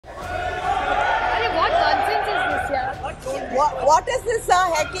What is this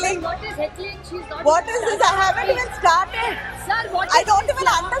heckling? What is heckling? She's not. What is this? I haven't even started. Sir, what is I don't this, even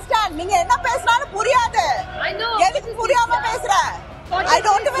sir? understand. நீங்க என்ன பேசுறான்னு புரியாது. I know. எதுக்கு புரியாம பேசுற? I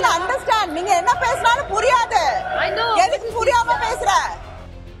don't even understand. நீங்க என்ன பேசுறான்னு புரியாது. I know. எதுக்கு புரியாம பேசுற?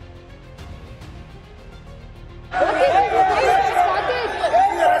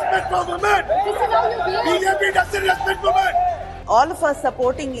 Respect for women. This is how you behave. BJP doesn't respect women. All of us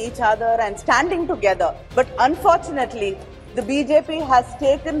supporting each other and standing together. But unfortunately, the BJP has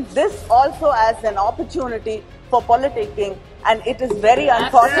taken this also as an opportunity for politicking, and it is very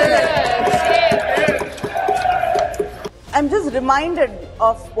unfortunate. I'm just reminded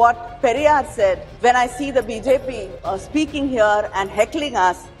of what Periyar said when I see the BJP speaking here and heckling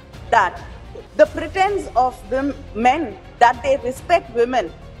us, that the pretense of men that they respect women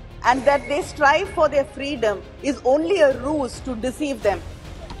and that they strive for their freedom is only a ruse to deceive them.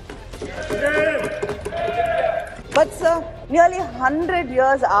 But sir, nearly 100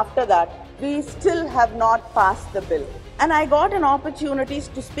 years after that, we still have not passed the bill. And I got an opportunity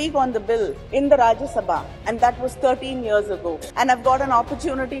to speak on the bill in the Rajya Sabha, and that was 13 years ago. And I've got an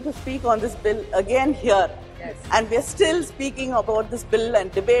opportunity to speak on this bill again here. Yes. And we're still speaking about this bill and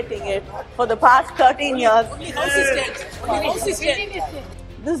debating it for the past 13 years.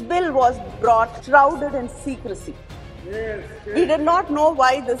 This bill was brought shrouded in secrecy. We did not know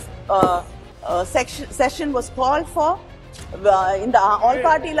why this session was called for. In the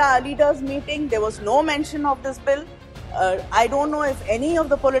all-party leaders meeting, there was no mention of this bill. I don't know if any of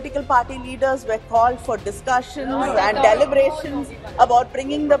the political party leaders were called for discussions and deliberations about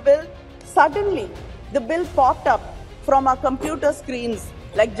bringing the bill. Suddenly, the bill popped up from our computer screens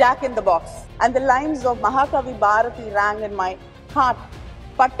like Jack in the Box. And the lines of Mahakavi Bharati rang in my heart.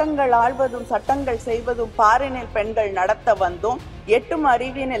 பட்டங்கள் ஆழ்வதும் சட்டங்கள் செய்வதும் பாரினில் பெண்கள் நடத்த வந்தோம் எட்டும்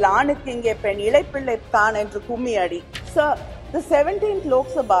அறிவினில் ஆணுக்கு இங்கே பெண் இளைப்பிள்ளை தான் என்று கும்மி அடி. Sir, the 17th Lok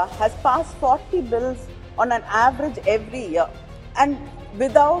Sabha has passed 40 bills on an average every year, and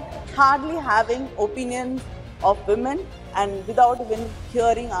without hardly having opinions of women and without even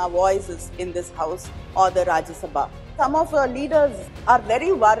hearing our voices in this house or the Rajya Sabha. Some of our leaders are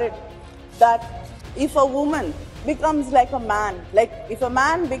very worried that if a woman becomes like a man, like if a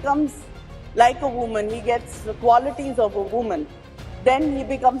man becomes like a woman, he gets the qualities of a woman, then he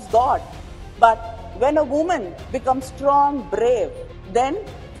becomes God. But when a woman becomes strong, brave, then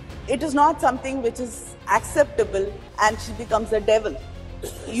it is not something which is acceptable and she becomes a devil.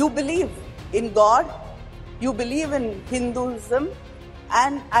 You believe in God, you believe in Hinduism,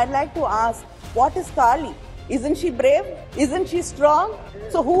 and I'd like to ask, what is Kali? Isn't she brave? Isn't she strong?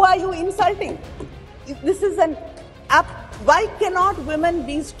 So who are you insulting? This is an why cannot women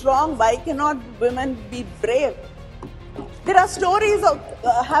be strong? Why cannot women be brave? There are stories of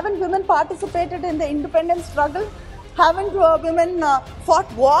haven't women participated in the independence struggle? Haven't women fought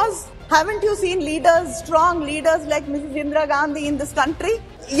wars? Haven't you seen leaders, strong leaders like Mrs. Indira Gandhi in this country?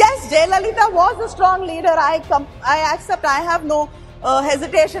 Yes, Jayalalitha was a strong leader. I accept. I have no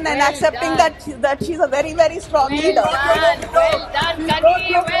hesitation in accepting that she's a very, very strong leader. Well done, Kani,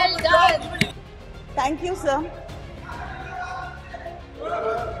 well done. Thank you, sir.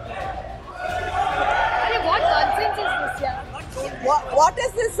 What nonsense is this, yeah? What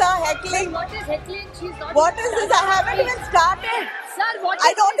is this heckling? What is heckling? She's not. What is this? I haven't even started. Sir, what is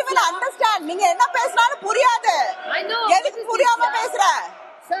I don't this, even sir? understand. நீங்க என்ன பேசுறான்னு புரியாது. I know. எதுக்கு புரியாம பேசுற?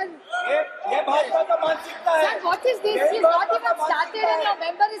 Sir, ये भाजपा का मानसिकता है. sir, what is this? She's not even started and your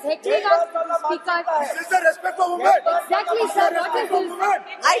member is heckling us, speaker. This is the respect for women. Exactly, sir. What is this?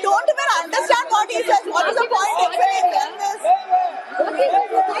 I don't even understand what he says. What is the point of saying this? What is this?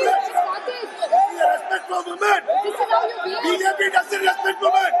 Why is this started? Respect for women. This is how you behave. BJP doesn't respect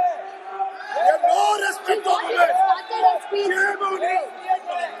women. They have no respect for What is women. started and speech? Shame on you.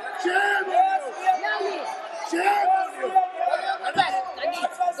 Shame on you. Really? Shame on you.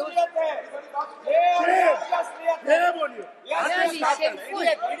 Shame on you.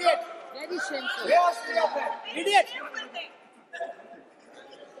 Really shameful. Very shameful. Idiot.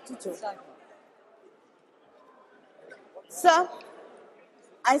 Sir,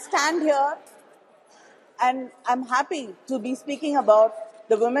 I stand here and I'm happy to be speaking about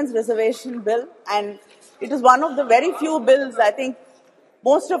the Women's Reservation Bill, and it is one of the very few bills I think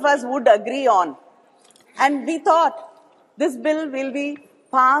most of us would agree on. And we thought this bill will be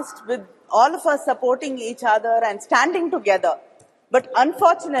passed with all of us supporting each other and standing together. But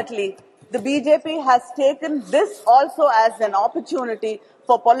unfortunately, the BJP has taken this also as an opportunity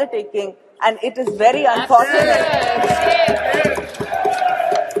for politicking, and it is very unfortunate.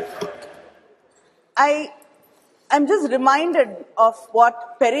 I'm just reminded of what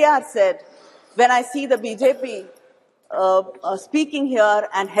Periyar said when I see the BJP speaking here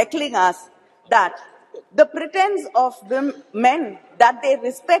and heckling us that the pretense of men that they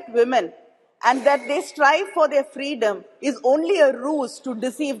respect women and that they strive for their freedom is only a ruse to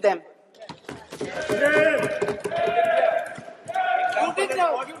deceive them. You did.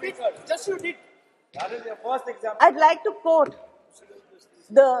 Just you did. That is your first example. I'd like to quote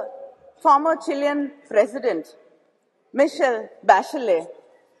the former Chilean president, Michelle Bachelet.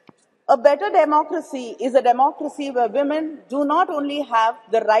 A better democracy is a democracy where women do not only have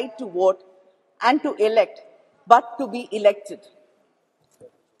the right to vote and to elect, but to be elected.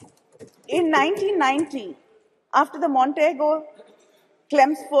 In 1990, after the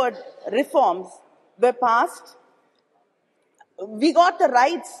Montego-Chelmsford reforms were passed, we got the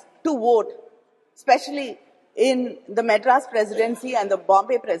rights to vote, especially in the Madras presidency and the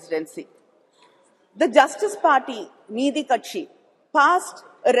Bombay presidency. The Justice Party, Needhi Katchi, passed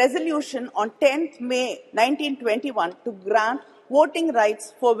a resolution on 10th May 1921 to grant voting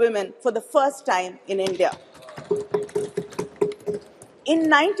rights for women for the first time in India. In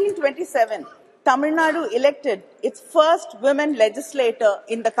 1927, Tamil Nadu elected its first women legislator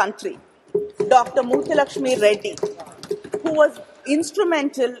in the country, Dr. Muthulakshmi Reddy, who was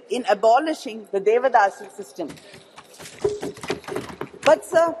instrumental in abolishing the Devadasi system. But,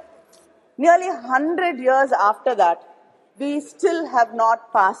 sir, nearly 100 years after that, we still have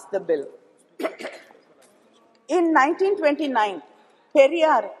not passed the bill. In 1929,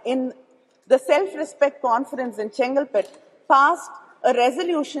 Periyar, in the Self-Respect Conference in Chengalpet, passed a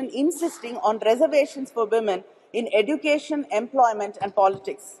resolution insisting on reservations for women in education, employment, and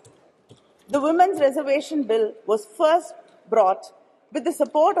politics. The Women's Reservation Bill was first brought with the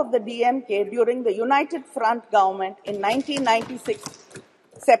support of the DMK during the United Front government in 1996,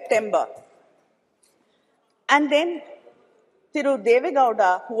 September. And then Thiru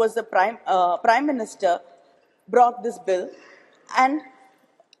Devegowda, who was the Prime Minister, brought this bill, and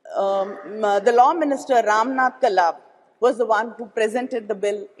the Law Minister Ramnath Kalab was the one who presented the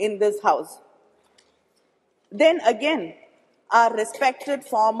bill in this House. Then again, our respected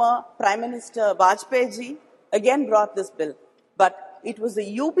former Prime Minister Vajpayee ji again brought this bill, but it was the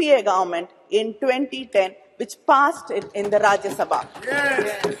UPA government in 2010 which passed it in the Rajya Sabha.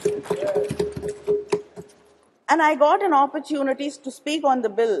 Yes. And I got an opportunity to speak on the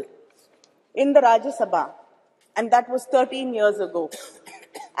bill in the Rajya Sabha, and that was 13 years ago.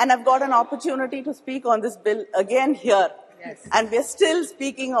 And I've got an opportunity to speak on this bill again here. Yes. And we're still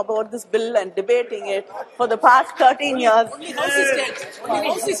speaking about this bill and debating it for the past 13 years. Only House is dead. Only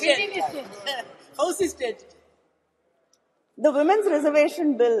House is dead. House is dead. The Women's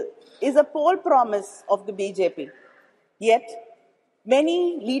Reservation Bill is a poll promise of the BJP. Yet,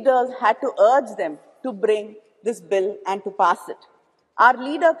 many leaders had to urge them to bring this bill and to pass it. Our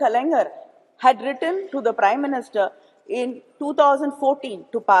leader, Kalaignar, had written to the Prime Minister in 2014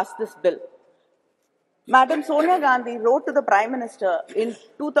 to pass this bill. Madam Sonia Gandhi wrote to the Prime Minister in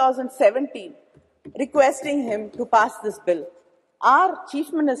 2017 requesting him to pass this bill. Our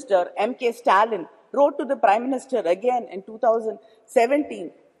Chief Minister, MK Stalin, wrote to the Prime Minister again in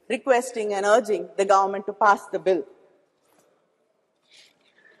 2017 requesting and urging the government to pass the bill.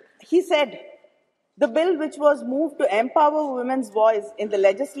 He said, the bill which was moved to empower women's voice in the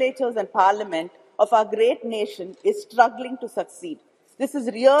legislatures and parliament of our great nation is struggling to succeed. This is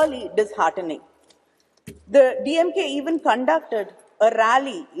really disheartening. The DMK even conducted a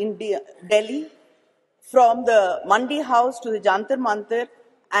rally in Delhi from the Mandi House to the Jantar Mantar,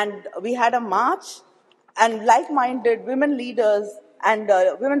 and we had a march, and like-minded women leaders and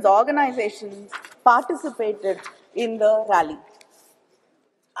women's organizations participated in the rally.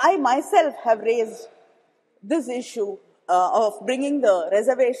 I myself have raised this issue of bringing the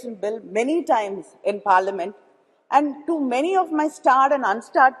reservation bill many times in Parliament, and to many of my starred and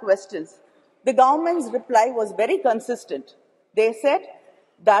unstarred questions, the government's reply was very consistent. They said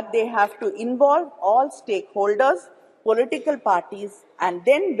that they have to involve all stakeholders, political parties, and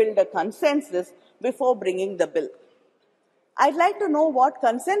then build a consensus before bringing the bill. I'd like to know what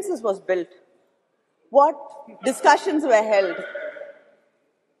consensus was built, what discussions were held.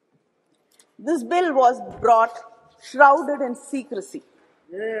 This bill was brought shrouded in secrecy.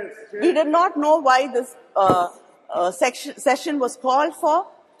 Yes, yes. We did not know why this session was called for.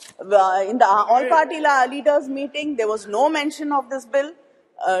 In the all-party leaders meeting, there was no mention of this bill.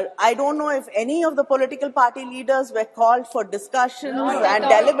 I don't know if any of the political party leaders were called for discussions and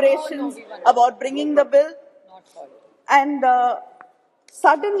deliberations about bringing the bill. And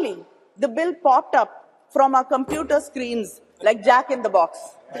suddenly, the bill popped up from our computer screens like Jack in the Box.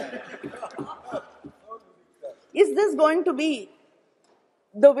 Is this going to be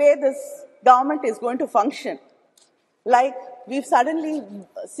the way this government is going to function? Like we've suddenly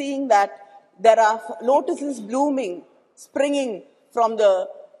seeing that there are lotuses blooming, springing from the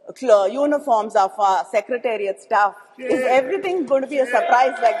uniforms of our secretariat staff. Is everything going to be a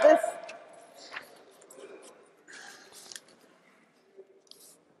surprise like this?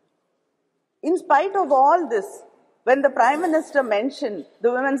 In spite of all this, when the Prime Minister mentioned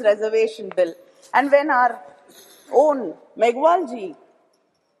the Women's Reservation Bill, and when our own Megwalji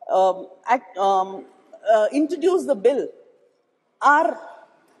introduced the bill, our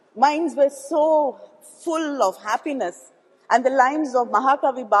minds were so full of happiness, and the lines of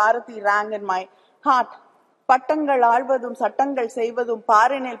Mahakavi Bharati rang in my heart. பட்டங்கள் ஆழ்வதும் சட்டங்கள் செய்வதும்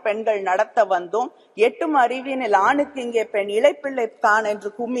பாரினில் பெண்கள் நடத்த வந்தோம் எட்டும் அறிவினில் ஆணுக்கு இங்கே பெண் இளைப்பிள்ளை தான் என்று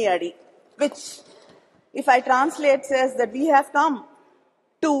கும்மி அடி, which if I translate says that we have come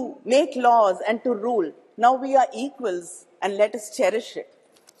to make laws and to rule. Now we are equals and let us cherish it.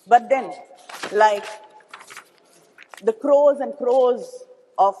 But then, like the crows and crows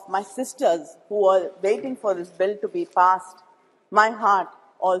of my sisters who were waiting for this bill to be passed, my heart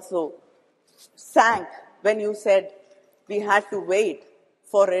also sank when you said we had to wait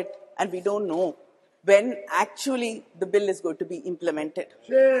for it and we don't know when actually the bill is going to be implemented.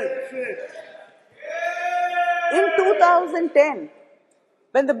 In 2010,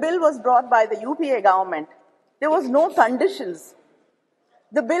 when the bill was brought by the UPA government, there was no conditions.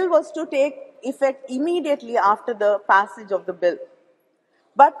 The bill was to take effect immediately after the passage of the bill.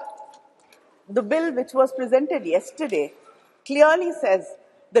 But the bill which was presented yesterday clearly says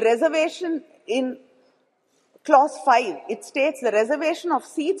the reservation in Clause 5, it states the reservation of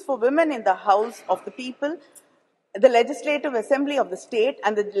seats for women in the House of the People, the Legislative Assembly of the state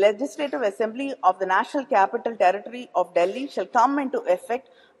and the Legislative Assembly of the National Capital Territory of Delhi shall come into effect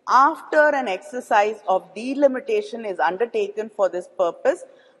after an exercise of delimitation is undertaken for this purpose,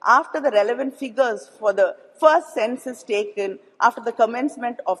 after the relevant figures for the first census taken after the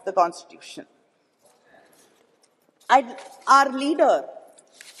commencement of the Constitution. Our leader,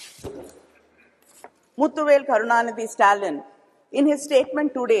 Muthuvel Karunanidhi Stalin, in his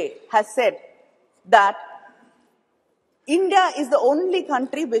statement today, has said that India is the only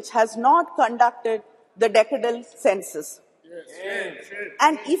country which has not conducted the decadal census.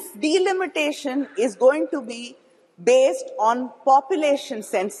 And if delimitation is going to be based on population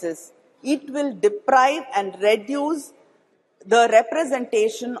census, it will deprive and reduce the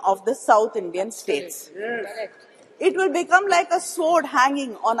representation of the South Indian states. It will become like a sword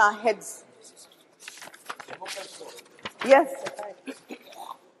hanging on our heads. Yes.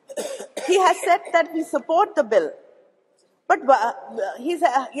 He has said that we support the bill. But he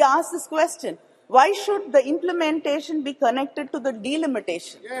asked this question, why should the implementation be connected to the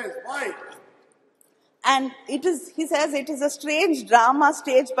delimitation? Yes, why? And he says it is a strange drama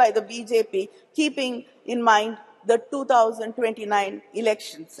staged by the BJP, keeping in mind the 2029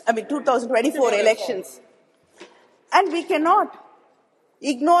 elections, 2024 elections. And we cannot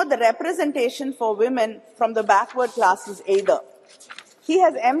ignore the representation for women from the backward classes either. He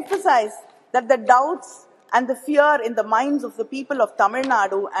has emphasized that the doubts and the fear in the minds of the people of Tamil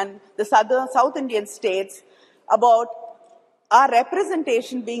Nadu and the South Indian states about our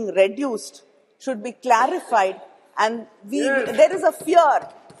representation being reduced should be clarified, and there is a fear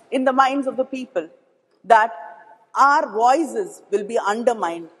in the minds of the people that our voices will be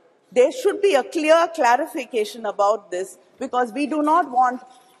undermined. There should be a clear clarification about this, because we do not want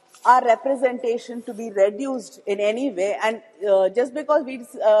our representation to be reduced in any way. And just because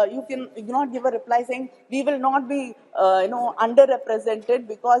you cannot give a reply saying we will not be underrepresented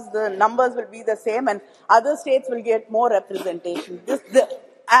because the numbers will be the same and other states will get more representation.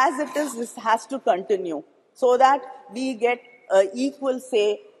 As it is, this has to continue so that we get equal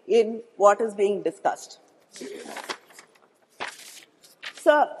say in what is being discussed.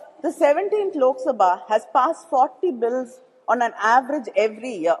 Sir, the 17th Lok Sabha has passed 40 bills on an average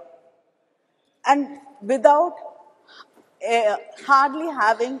every year, and without hardly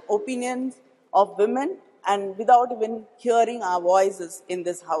having opinions of women and without even hearing our voices in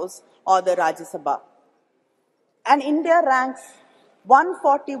this House or the Rajya Sabha. And India ranks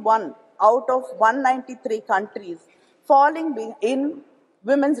 141 out of 193 countries, falling in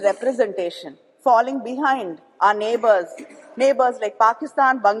women's representation, falling behind our neighbors like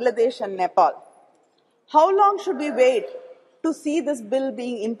Pakistan, Bangladesh and Nepal. How long should we wait to see this bill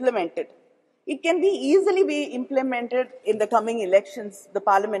being implemented? It can easily be implemented in the coming elections, the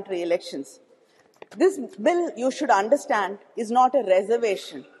parliamentary elections. This bill, you should understand, is not a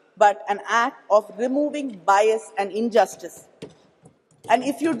reservation, but an act of removing bias and injustice. And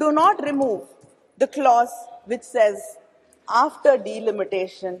if you do not remove the clause which says after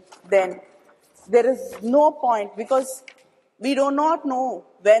delimitation, then there is no point, because we do not know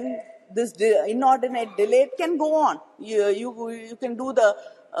when this inordinate delay can go on. You can do the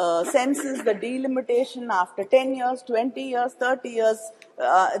census, the delimitation after 10 years, 20 years, 30 years.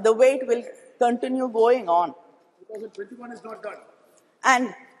 The wait will continue going on. 2021 is not done.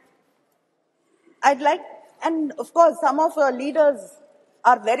 And and of course, some of our leaders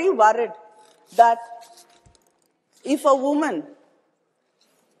are very worried that if a woman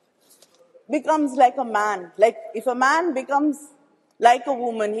becomes like a man, like if a man becomes like a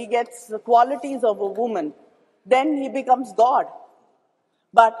woman, he gets the qualities of a woman, then he becomes God.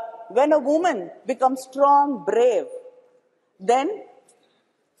 But when a woman becomes strong, brave, then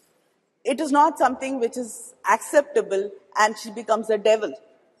it is not something which is acceptable and she becomes a devil.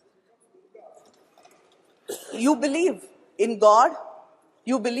 You believe in God,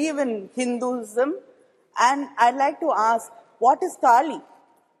 you believe in Hinduism, and I'd like to ask, what is Kali?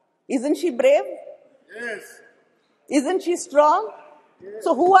 Isn't she brave? Yes. Isn't she strong? Yes.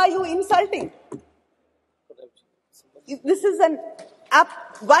 So who are you insulting? This is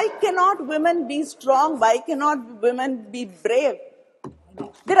why cannot women be strong? Why cannot women be brave?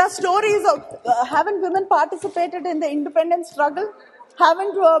 There are stories of, haven't women participated in the independence struggle?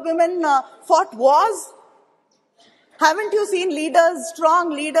 Haven't women fought wars? Haven't you seen leaders, strong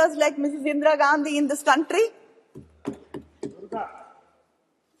leaders like Mrs. Indira Gandhi in this country?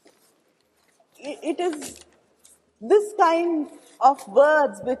 It is this kind of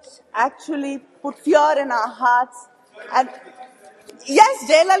words which actually put fear in our hearts. And yes,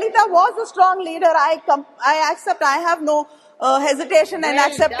 Jayalalitha was a strong leader. I accept. I have no hesitation in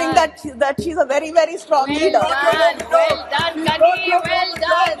accepting that she's a very, very strong leader. Well done, Kani. Well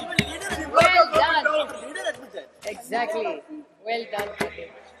done. Well done. Exactly. Well done, Kani.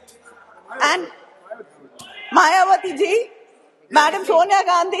 And Mayawati ji, Madam Sonia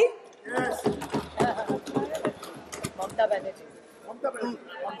Gandhi. Yes. Mamta Banerjee.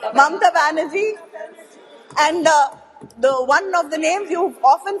 Mamta Banerjee, and the one of the names you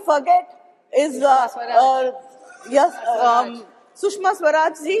often forget is Sushma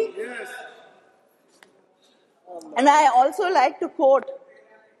Swaraj ji. Yes. And I also like to quote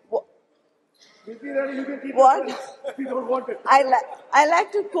You can keep what it. We don't want it. I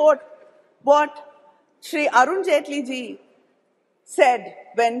like to quote what Shri Arun Jaitley ji said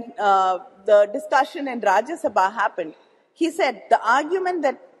when the discussion in Rajya Sabha happened. He said, the argument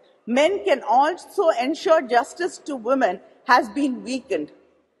that men can also ensure justice to women has been weakened.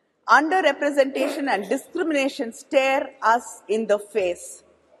 Underrepresentation and discrimination stare us in the face.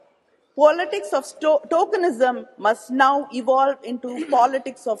 Politics of tokenism must now evolve into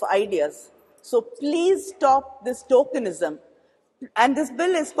politics of ideas. So please stop this tokenism. And this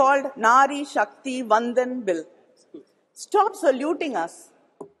bill is called Nari Shakti Vandan Bill. Stop saluting us.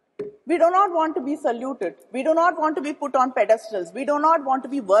 We do not want to be saluted. We do not want to be put on pedestals. We do not want to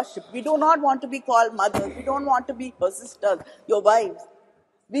be worshipped. We do not want to be called mothers. We don't want to be your sisters, your wives.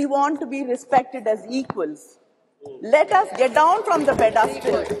 We want to be respected as equals. Let us get down from the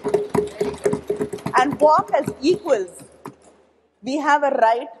pedestal and walk as equals. We have a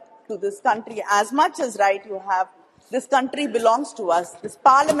right to this country, as much as right you have. This country belongs to us. This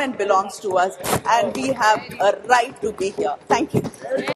parliament belongs to us. And we have a right to be here. Thank you.